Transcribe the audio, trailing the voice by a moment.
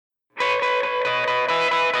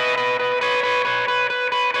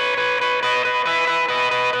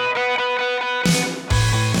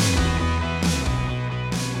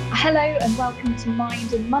and welcome to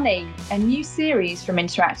Mind and Money, a new series from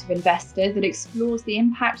Interactive Investor that explores the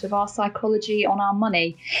impact of our psychology on our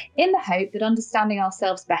money in the hope that understanding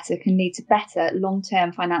ourselves better can lead to better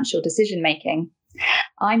long-term financial decision-making.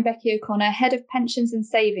 I'm Becky O'Connor, Head of Pensions and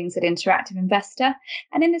Savings at Interactive Investor,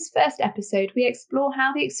 and in this first episode we explore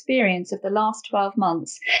how the experience of the last 12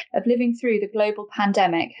 months of living through the global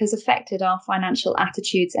pandemic has affected our financial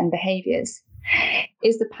attitudes and behaviours.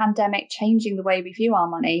 Is the pandemic changing the way we view our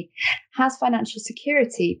money? Has financial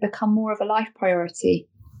security become more of a life priority?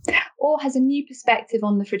 Or has a new perspective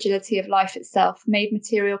on the fragility of life itself made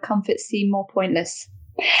material comforts seem more pointless?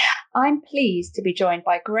 I'm pleased to be joined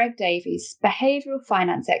by Greg Davies, behavioural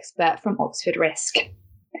finance expert from Oxford Risk.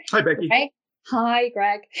 Hi, Becky. Okay. Hi,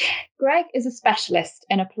 Greg. Greg is a specialist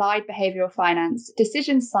in applied behavioural finance,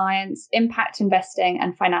 decision science, impact investing,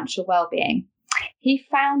 and financial well-being. He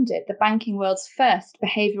founded the banking world's first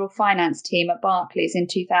behavioural finance team at Barclays in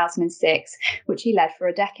 2006, which he led for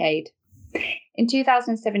a decade. In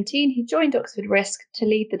 2017, he joined Oxford Risk to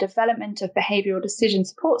lead the development of behavioural decision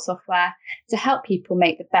support software to help people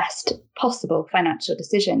make the best possible financial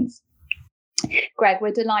decisions. Greg,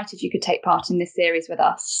 we're delighted you could take part in this series with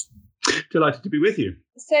us. Delighted to be with you.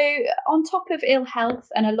 So, on top of ill health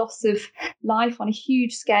and a loss of life on a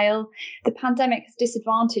huge scale, the pandemic has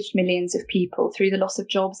disadvantaged millions of people through the loss of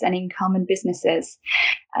jobs and income and businesses.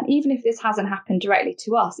 And even if this hasn't happened directly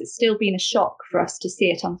to us, it's still been a shock for us to see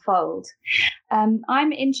it unfold.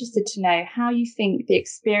 I'm interested to know how you think the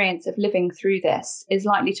experience of living through this is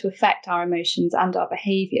likely to affect our emotions and our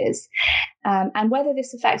behaviours, and whether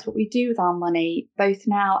this affects what we do with our money, both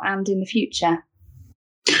now and in the future.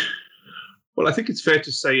 Well, I think it's fair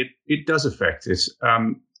to say it does affect it.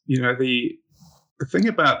 The thing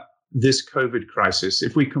about this COVID crisis,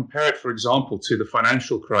 if we compare it, for example, to the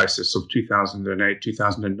financial crisis of 2008,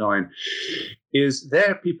 2009, is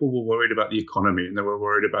there people were worried about the economy and they were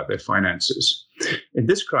worried about their finances. In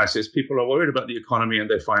this crisis, people are worried about the economy and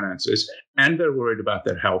their finances, and they're worried about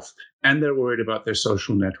their health, and they're worried about their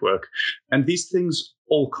social network. And these things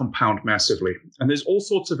all compound massively. And there's all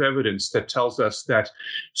sorts of evidence that tells us that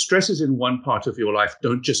stresses in one part of your life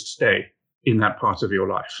don't just stay in that part of your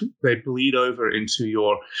life. They bleed over into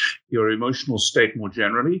your emotional state more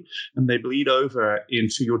generally, and they bleed over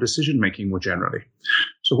into your decision-making more generally.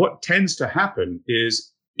 So what tends to happen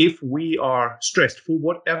is if we are stressed for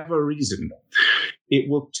whatever reason, it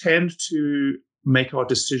will tend to make our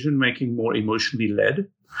decision-making more emotionally led,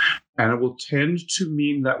 and it will tend to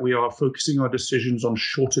mean that we are focusing our decisions on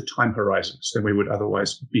shorter time horizons than we would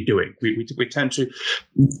otherwise be doing. We tend to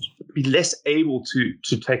be less able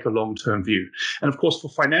to take a long-term view. And of course, for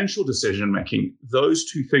financial decision-making, those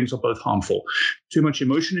two things are both harmful. Too much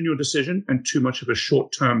emotion in your decision and too much of a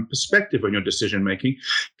short-term perspective on your decision-making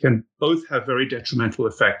can both have very detrimental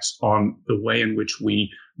effects on the way in which we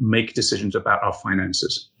make decisions about our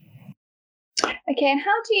finances. Okay, and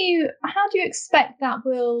how do you expect that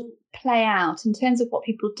will play out in terms of what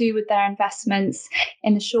people do with their investments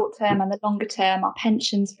in the short term and the longer term, our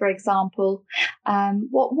pensions, for example?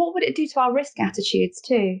 What would it do to our risk attitudes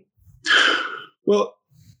too? Well,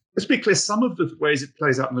 let's be clear, some of the ways it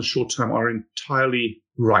plays out in the short term are entirely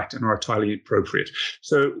right and are entirely appropriate.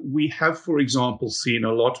 So we have, for example, seen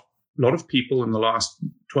a lot of people in the last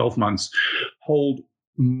 12 months hold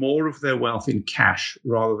more of their wealth in cash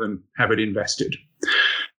rather than have it invested.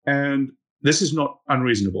 And this is not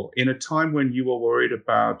unreasonable. In a time when you are worried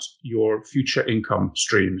about your future income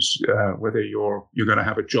streams, whether you're going to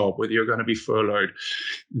have a job, whether you're going to be furloughed,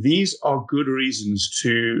 these are good reasons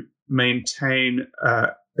to maintain a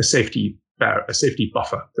safety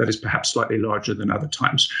buffer that is perhaps slightly larger than other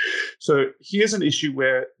times. So here's an issue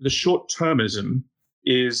where the short-termism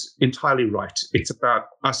is entirely right. It's about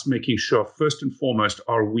us making sure, first and foremost,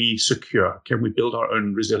 are we secure? Can we build our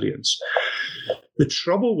own resilience? The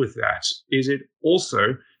trouble with that is it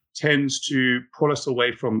also tends to pull us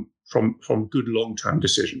away from good long-term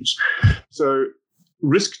decisions. So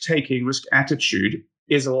risk-taking, risk attitude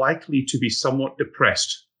is likely to be somewhat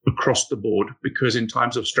depressed across the board because in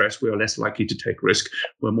times of stress, we are less likely to take risk.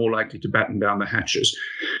 We're more likely to batten down the hatches.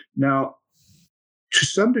 Now, to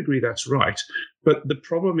some degree, that's right. But the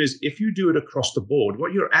problem is if you do it across the board,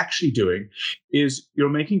 what you're actually doing is you're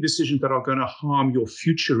making decisions that are going to harm your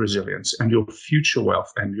future resilience and your future wealth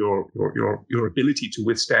and your ability to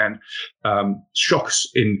withstand shocks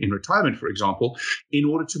in retirement, for example, in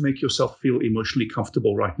order to make yourself feel emotionally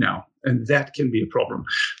comfortable right now. And that can be a problem.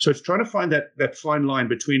 So it's trying to find that fine line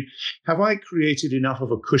between, have I created enough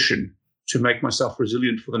of a cushion to make myself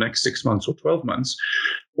resilient for the next 6 months or 12 months?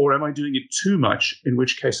 Or am I doing it too much, in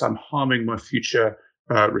which case I'm harming my future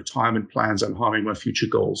retirement plans, I'm harming my future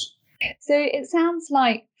goals? So it sounds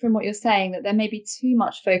like, from what you're saying, that there may be too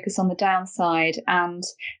much focus on the downside, and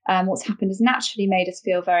what's happened has naturally made us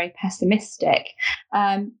feel very pessimistic.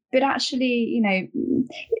 But actually,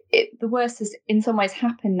 the worst has in some ways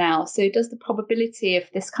happened now. So does the probability of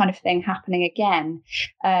this kind of thing happening again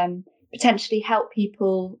potentially help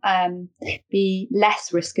people be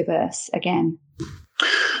less risk averse again?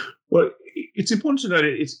 Well, it's important to note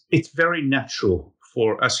it's very natural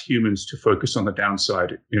for us humans to focus on the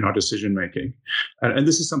downside in our decision making, and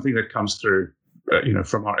this is something that comes through,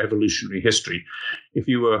 from our evolutionary history. If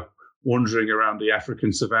you were wandering around the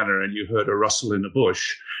African savannah and you heard a rustle in a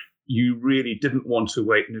bush, you really didn't want to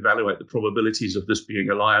wait and evaluate the probabilities of this being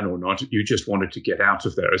a lion or not. You just wanted to get out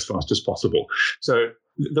of there as fast as possible. So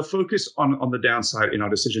the focus on the downside in our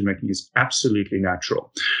decision making is absolutely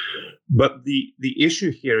natural. But the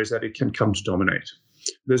issue here is that it can come to dominate.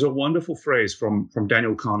 There's a wonderful phrase from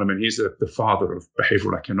Daniel Kahneman. He's the father of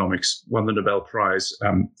behavioral economics, won the Nobel Prize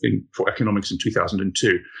for economics in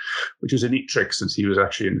 2002, which is a neat trick since he was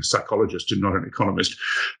actually a psychologist and not an economist.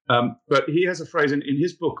 But he has a phrase in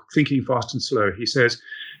his book, Thinking Fast and Slow. He says,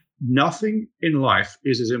 "Nothing in life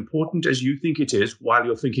is as important as you think it is while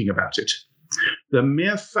you're thinking about it. The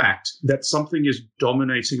mere fact that something is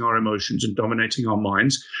dominating our emotions and dominating our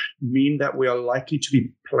minds mean that we are likely to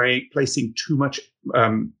be placing too much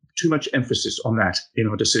emphasis on that in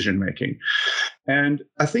our decision making." And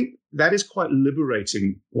I think that is quite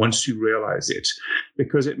liberating once you realize it,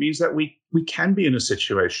 because it means that we can be in a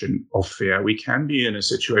situation of fear, we can be in a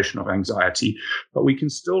situation of anxiety, but we can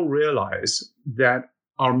still realize that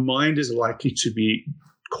our mind is likely to be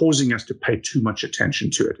causing us to pay too much attention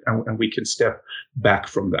to it, and we can step back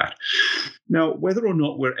from that. Now, whether or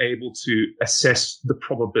not we're able to assess the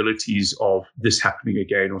probabilities of this happening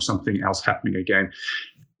again or something else happening again,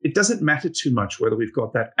 it doesn't matter too much whether we've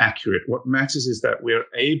got that accurate. What matters is that we're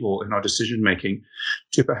able in our decision making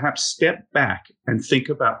to perhaps step back and think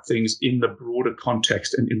about things in the broader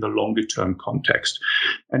context and in the longer term context.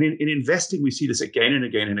 And in investing, we see this again and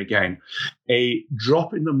again and again. A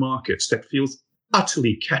drop in the markets that feels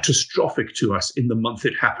utterly catastrophic to us in the month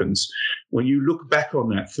it happens, when you look back on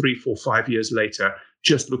that 3, 4, 5 years later,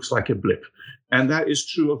 just looks like a blip. And that is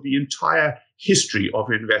true of the entire history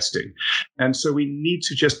of investing. And so we need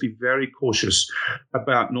to just be very cautious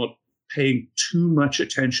about not paying too much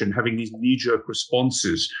attention, having these knee-jerk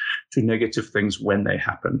responses to negative things when they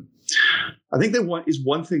happen. I think there is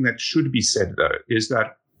one thing that should be said, though, is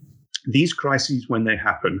that these crises, when they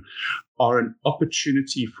happen, are an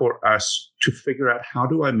opportunity for us to figure out, how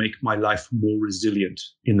do I make my life more resilient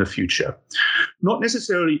in the future? Not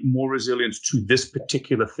necessarily more resilient to this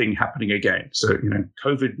particular thing happening again. So,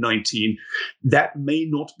 COVID-19, that may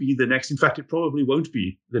not be the next. In fact, it probably won't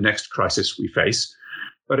be the next crisis we face.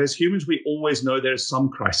 But as humans, we always know there's some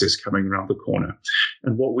crisis coming around the corner.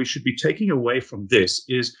 And what we should be taking away from this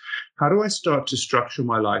is, how do I start to structure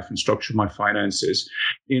my life and structure my finances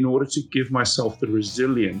in order to give myself the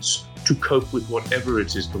resilience to cope with whatever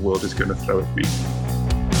it is the world is going to throw at me?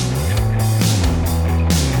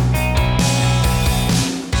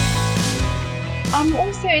 I'm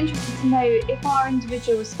also interested to know if our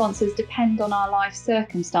individual responses depend on our life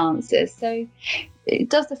circumstances. So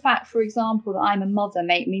does the fact, for example, that I'm a mother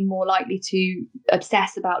make me more likely to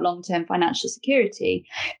obsess about long-term financial security?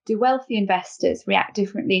 Do wealthy investors react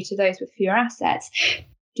differently to those with fewer assets?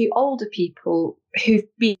 Do older people who've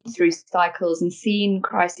been through cycles and seen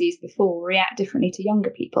crises before react differently to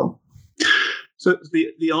younger people? So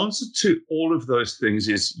the answer to all of those things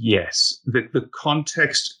is yes. The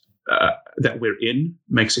context that we're in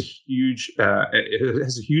makes it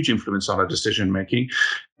has a huge influence on our decision making,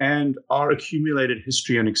 and our accumulated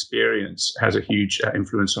history and experience has a huge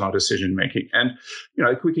influence on our decision making. And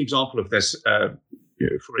a quick example of this,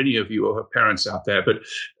 for any of you who have parents out there, but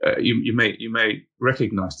you may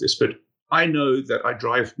recognize this, but I know that I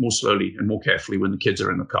drive more slowly and more carefully when the kids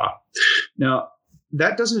are in the car. Now,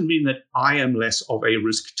 that doesn't mean that I am less of a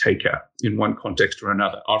risk taker in one context or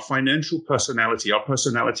another. Our financial personality, our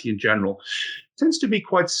personality in general, tends to be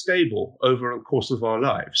quite stable over the course of our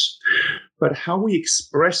lives. But how we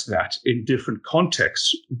express that in different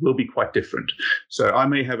contexts will be quite different. So I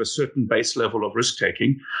may have a certain base level of risk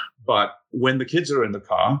taking, but when the kids are in the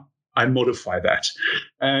car, I modify that.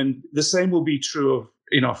 And the same will be true of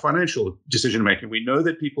in our financial decision making. We know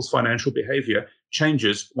that people's financial behavior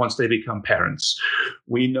changes once they become parents.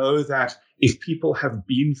 We know that if people have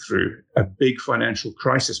been through a big financial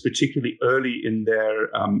crisis, particularly early in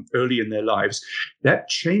their lives, that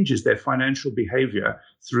changes their financial behavior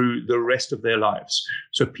through the rest of their lives.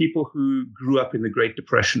 So people who grew up in the Great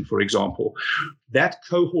Depression, for example, that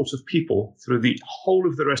cohort of people through the whole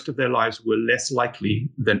of the rest of their lives were less likely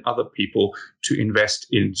than other people to invest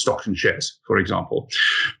in stocks and shares, for example.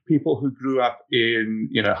 People who grew up in,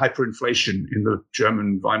 hyperinflation in the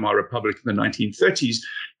German Weimar Republic in the 1930s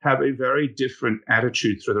have a very different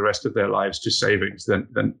attitude through the rest of their lives to savings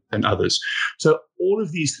than others. So all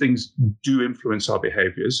of these things do influence our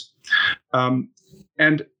behaviors.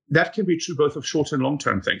 And that can be true both of short and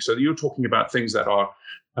long-term things. So you're talking about things that are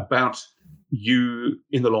about you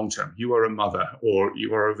in the long term. You are a mother, or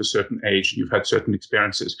you are of a certain age, you've had certain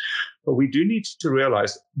experiences. But we do need to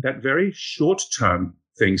realize that very short-term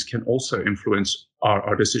things can also influence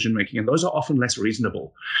our decision-making, and those are often less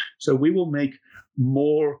reasonable. So we will make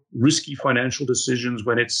more risky financial decisions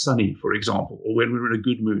when it's sunny, for example, or when we're in a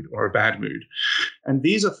good mood or a bad mood. And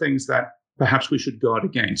these are things that perhaps we should guard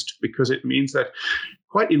against, because it means that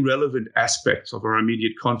quite irrelevant aspects of our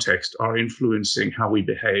immediate context are influencing how we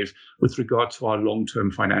behave with regard to our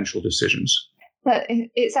long-term financial decisions. But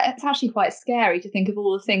it's actually quite scary to think of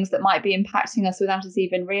all the things that might be impacting us without us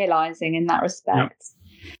even realising in that respect.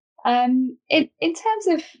 Yep. In terms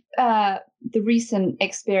of the recent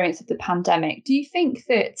experience of the pandemic, do you think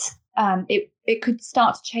that it could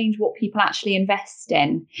start to change what people actually invest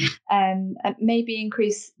in, and maybe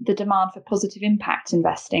increase the demand for positive impact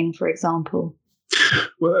investing, for example?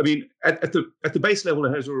 Well, I mean, at the base level,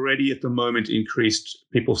 it has already at the moment increased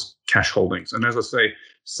people's cash holdings, and as I say,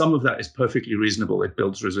 some of that is perfectly reasonable. It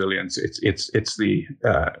builds resilience. It's the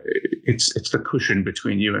cushion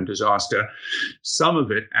between you and disaster. Some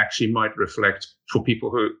of it actually might reflect, for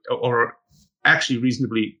people who are actually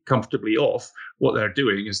reasonably comfortably off, what they're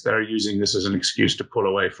doing is they're using this as an excuse to pull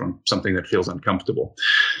away from something that feels uncomfortable.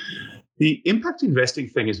 The impact investing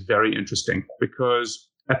thing is very interesting, because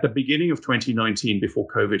at the beginning of 2019, before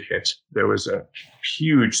COVID hit, there was a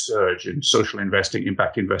huge surge in social investing,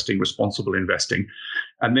 impact investing, responsible investing.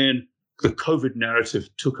 And then the COVID narrative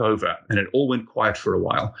took over and it all went quiet for a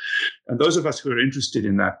while. And those of us who are interested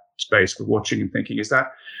in that space were watching and thinking, is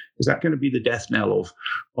that going to be the death knell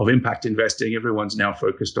of impact investing? Everyone's now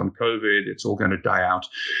focused on COVID. It's all going to die out.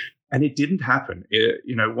 And it didn't happen.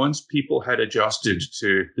 Once people had adjusted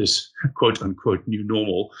to this quote unquote new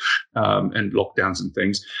normal and lockdowns and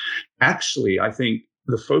things, actually, I think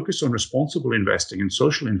the focus on responsible investing and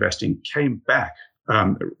social investing came back,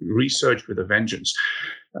 resurged with a vengeance.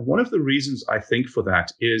 And one of the reasons I think for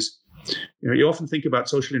that is, you often think about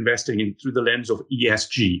social investing through the lens of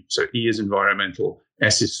ESG. So E is environmental,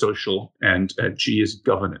 S is social, and G is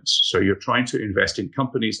governance. So you're trying to invest in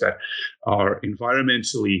companies that are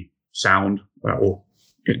environmentally sound, or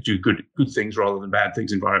do good things rather than bad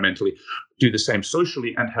things environmentally, do the same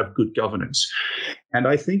socially, and have good governance. And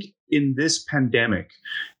I think in this pandemic,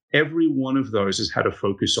 every one of those has had a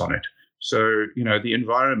focus on it. So, the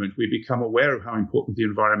environment, we become aware of how important the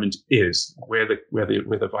environment is, where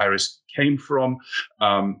the virus came from,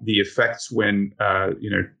 the effects when,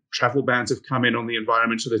 travel bans have come in on the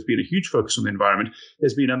environment. So there's been a huge focus on the environment.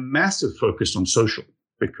 There's been a massive focus on social,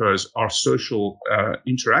 because our social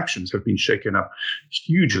interactions have been shaken up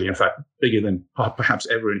hugely, in fact, bigger than perhaps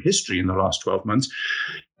ever in history in the last 12 months.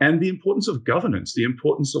 And the importance of governance, the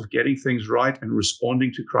importance of getting things right and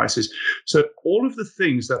responding to crisis. So all of the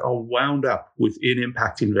things that are wound up within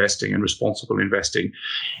impact investing and responsible investing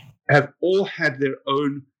have all had their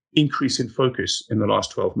own increase in focus in the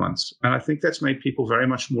last 12 months. And I think that's made people very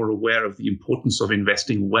much more aware of the importance of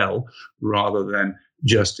investing well, rather than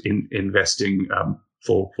just in investing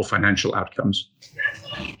for financial outcomes.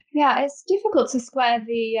 Yeah, it's difficult to square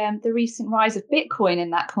the recent rise of Bitcoin in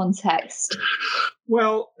that context.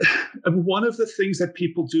 Well, one of the things that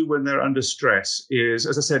people do when they're under stress is,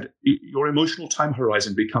 as I said, your emotional time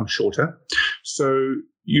horizon becomes shorter. So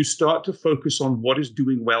you start to focus on what is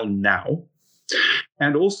doing well now.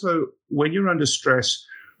 And also, when you're under stress,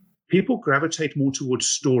 people gravitate more towards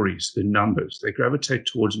stories than numbers. They gravitate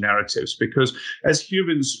towards narratives, because as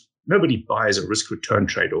humans, nobody buys a risk-return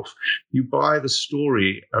trade-off. You buy the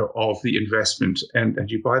story of the investment, and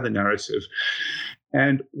you buy the narrative.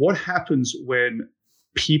 And what happens when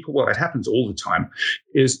people, well, it happens all the time,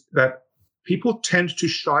 is that people tend to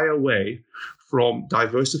shy away from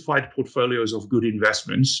diversified portfolios of good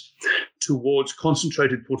investments towards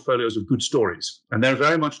concentrated portfolios of good stories. And they're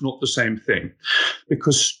very much not the same thing,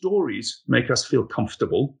 because stories make us feel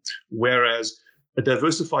comfortable, whereas a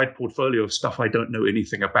diversified portfolio of stuff I don't know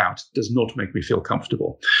anything about does not make me feel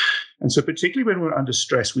comfortable. And so particularly when we're under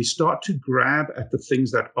stress, we start to grab at the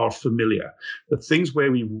things that are familiar, the things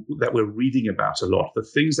that we're reading about a lot, the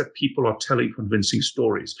things that people are telling convincing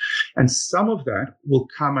stories. And some of that will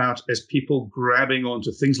come out as people grabbing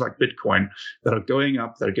onto things like Bitcoin that are going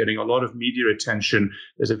up, that are getting a lot of media attention.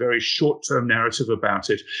 There's a very short-term narrative about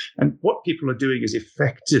it. And what people are doing is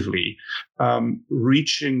effectively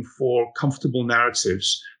reaching for comfortable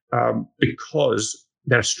narratives because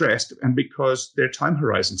they're stressed and because their time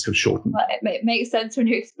horizons have shortened. Well, it makes sense when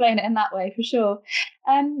you explain it in that way, for sure.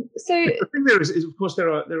 So the thing there is, of course,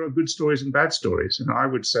 there are good stories and bad stories. And I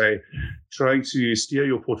would say trying to steer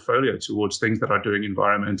your portfolio towards things that are doing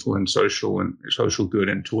environmental and social good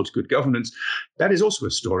and towards good governance, that is also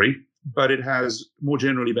a story, but it has more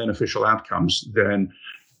generally beneficial outcomes than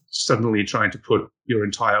suddenly trying to put your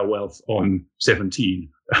entire wealth on 17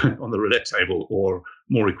 on the roulette table, or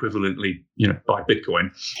more equivalently, buy Bitcoin.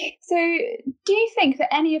 So do you think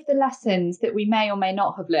that any of the lessons that we may or may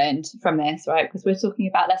not have learned from this, right, because we're talking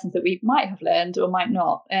about lessons that we might have learned or might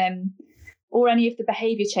not, or any of the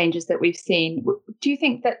behaviour changes that we've seen, do you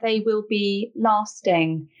think that they will be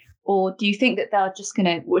lasting? Or do you think that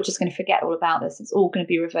we're just gonna forget all about this? It's all going to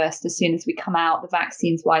be reversed as soon as we come out, the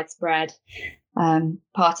vaccine's widespread,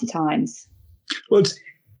 party times? Well,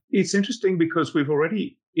 it's interesting because we've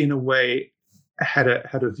already, in a way, had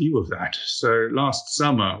a view of that. So last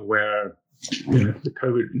summer, where the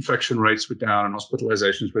COVID infection rates were down and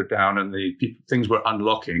hospitalizations were down and things were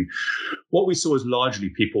unlocking, what we saw is largely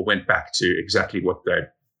people went back to exactly what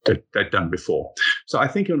they'd done before. So I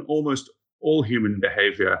think in almost all human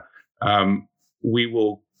behavior, we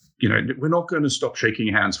will, we're not going to stop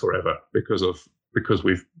shaking hands forever because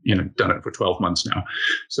we've done it for 12 months now.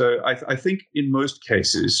 So I think in most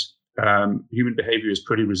cases, human behavior is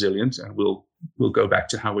pretty resilient, and we'll go back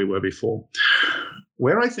to how we were before.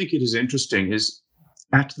 Where I think it is interesting is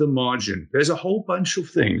at the margin. There's a whole bunch of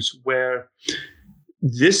things where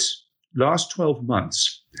this last 12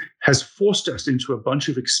 months has forced us into a bunch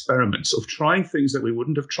of experiments of trying things that we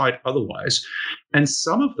wouldn't have tried otherwise. And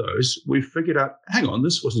some of those we've figured out, hang on,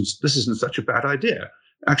 this isn't such a bad idea.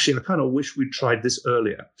 Actually, I kind of wish we'd tried this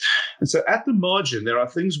earlier. And so at the margin, there are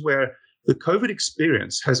things where the COVID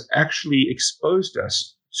experience has actually exposed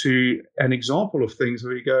us to an example of things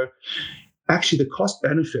where we go, actually, the cost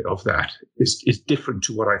benefit of that is different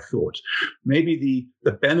to what I thought. Maybe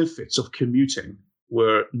the benefits of commuting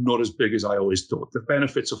were not as big as I always thought. The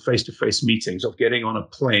benefits of face-to-face meetings, of getting on a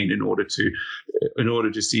plane in order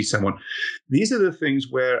to see someone. These are the things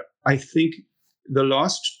where I think the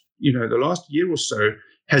last year or so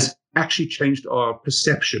has actually changed our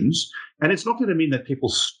perceptions. And it's not going to mean that people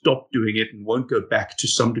stop doing it and won't go back to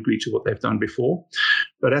some degree to what they've done before.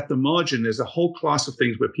 But at the margin, there's a whole class of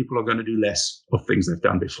things where people are going to do less of things they've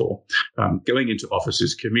done before. Going into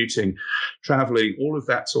offices, commuting, traveling, all of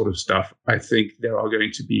that sort of stuff. I think there are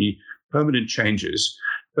going to be permanent changes,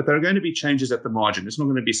 but there are going to be changes at the margin. It's not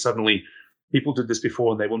going to be suddenly people did this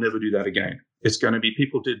before and they will never do that again. It's going to be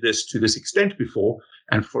people did this to this extent before,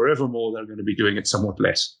 and forevermore they're going to be doing it somewhat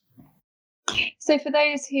less. So for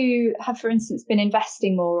those who have, for instance, been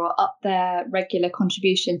investing more or up their regular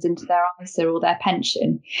contributions into their ISA or their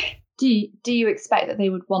pension, do you expect that they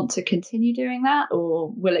would want to continue doing that,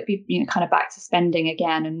 or will it be kind of back to spending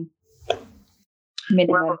again and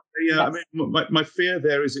minimum? Well, yeah, I mean, my fear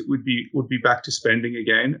there is it would be back to spending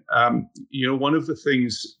again. One of the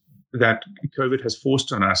things that COVID has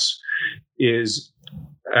forced on us is,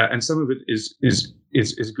 and some of it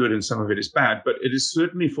is good and some of it is bad, but it is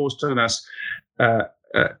certainly forced on us.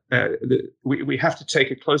 We have to take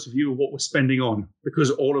a closer view of what we're spending on,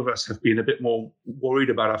 because all of us have been a bit more worried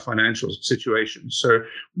about our financial situation. So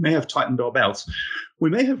we may have tightened our belts. We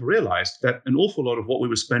may have realized that an awful lot of what we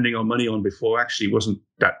were spending our money on before actually wasn't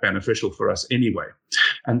that beneficial for us anyway.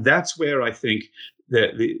 And that's where I think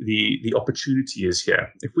the opportunity is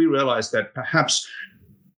here. If we realize that perhaps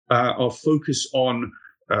our focus on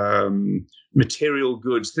material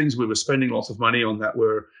goods, things we were spending lots of money on that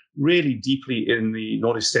were really deeply in the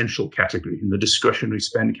not essential category, in the discretionary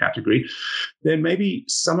spend category, then maybe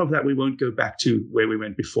some of that we won't go back to where we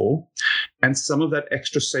went before. And some of that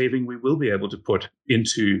extra saving we will be able to put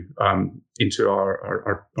into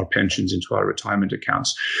our pensions, into our retirement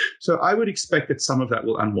accounts. So I would expect that some of that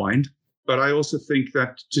will unwind. But I also think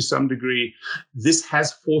that to some degree, this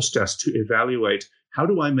has forced us to evaluate, how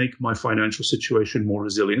do I make my financial situation more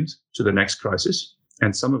resilient to the next crisis?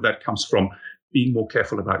 And some of that comes from being more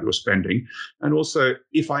careful about your spending. And also,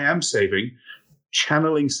 if I am saving,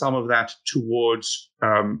 channeling some of that towards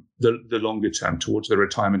the longer term, towards the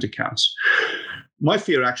retirement accounts. My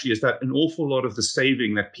fear actually is that an awful lot of the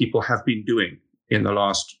saving that people have been doing in the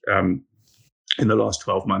last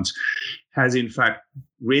 12 months has in fact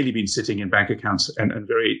really been sitting in bank accounts, and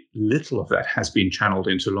very little of that has been channeled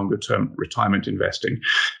into longer term retirement investing.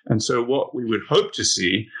 And so what we would hope to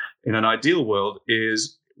see in an ideal world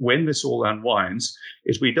is, when this all unwinds,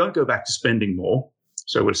 is we don't go back to spending more.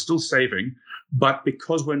 So we're still saving, but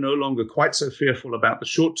because we're no longer quite so fearful about the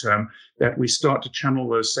short term, that we start to channel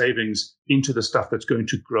those savings into the stuff that's going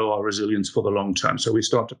to grow our resilience for the long term. So we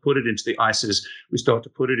start to put it into the ISAs, we start to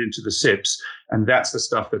put it into the SIPs, and that's the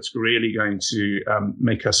stuff that's really going to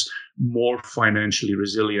make us more financially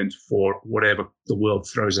resilient for whatever the world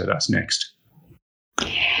throws at us next.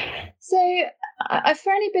 So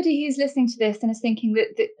for anybody who's listening to this and is thinking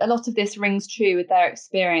that a lot of this rings true with their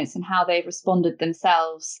experience and how they've responded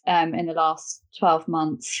themselves in the last 12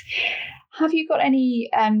 months, have you got any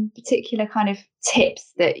particular kind of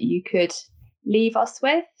tips that you could leave us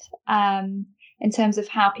with in terms of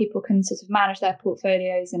how people can sort of manage their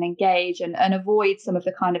portfolios and engage and avoid some of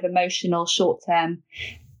the kind of emotional short-term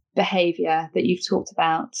behaviour that you've talked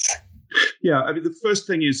about? Yeah, I mean, the first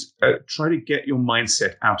thing is try to get your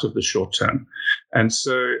mindset out of the short term. And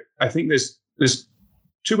so I think there's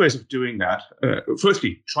two ways of doing that.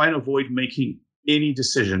 Firstly, try and avoid making any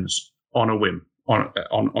decisions on a whim, in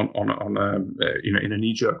a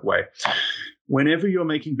knee-jerk way. Whenever you're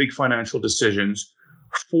making big financial decisions,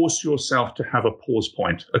 force yourself to have a pause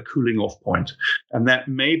point, a cooling off point. And that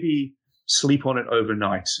may be sleep on it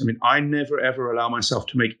overnight. I mean, I never, ever allow myself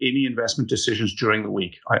to make any investment decisions during the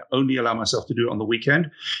week. I only allow myself to do it on the weekend,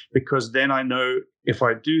 because then I know if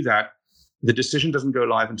I do that, the decision doesn't go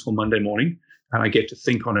live until Monday morning, and I get to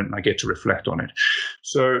think on it and I get to reflect on it.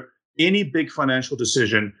 So any big financial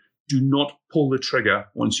decision, do not pull the trigger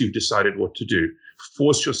once you've decided what to do.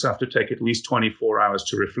 Force yourself to take at least 24 hours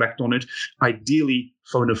to reflect on it. Ideally,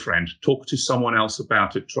 phone a friend, talk to someone else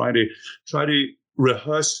about it. Try to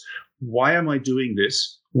rehearse, why am I doing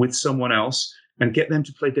this, with someone else, and get them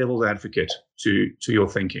to play devil's advocate to your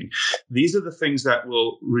thinking. These are the things that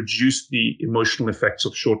will reduce the emotional effects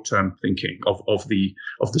of short-term thinking, of the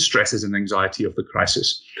stresses and anxiety of the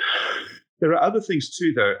crisis. There are other things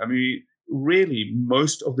too, though. I mean, really,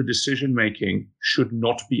 most of the decision making should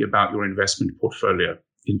not be about your investment portfolio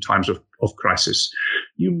in times of crisis.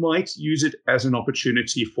 You might use it as an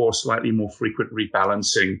opportunity for slightly more frequent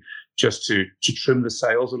rebalancing, just to trim the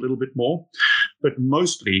sails a little bit more. But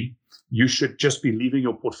mostly, you should just be leaving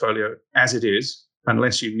your portfolio as it is,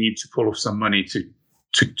 unless you need to pull off some money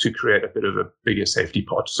to create a bit of a bigger safety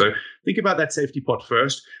pot. So think about that safety pot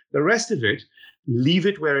first. The rest of it, leave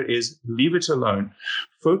it where it is, leave it alone.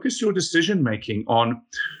 Focus your decision-making on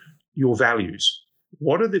your values.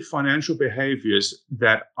 What are the financial behaviors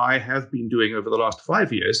that I have been doing over the last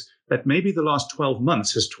 5 years that maybe the last 12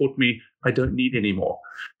 months has taught me I don't need anymore?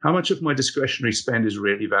 How much of my discretionary spend is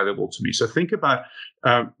really valuable to me? So think about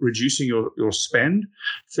reducing your spend,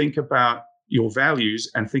 think about your values,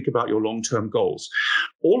 and think about your long-term goals.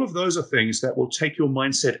 All of those are things that will take your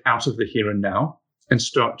mindset out of the here and now and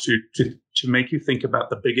start to make you think about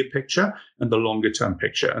the bigger picture and the longer-term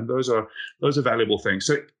picture. And those are valuable things.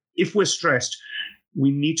 So if we're stressed, we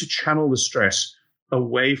need to channel the stress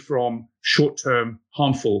away from short-term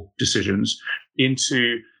harmful decisions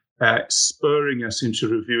into spurring us into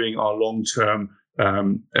reviewing our long-term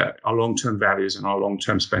values and our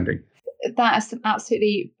long-term spending. That is some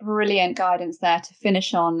absolutely brilliant guidance there to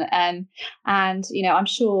finish on. And, I'm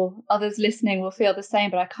sure others listening will feel the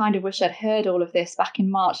same, but I kind of wish I'd heard all of this back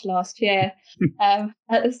in March last year at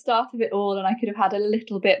the start of it all. And I could have had a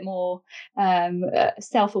little bit more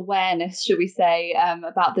self-awareness, should we say,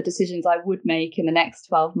 about the decisions I would make in the next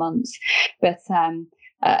 12 months. But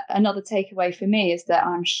another takeaway for me is that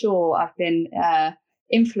I'm sure I've been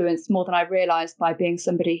influenced more than I realised by being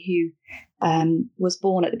somebody who was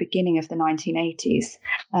born at the beginning of the 1980s.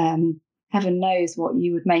 Heaven knows what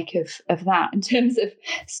you would make of that in terms of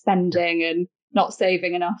spending and not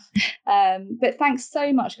saving enough. But thanks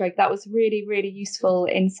so much, Greg. That was really, really useful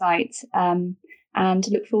insight. And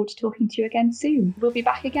look forward to talking to you again soon. We'll be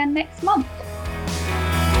back again next month.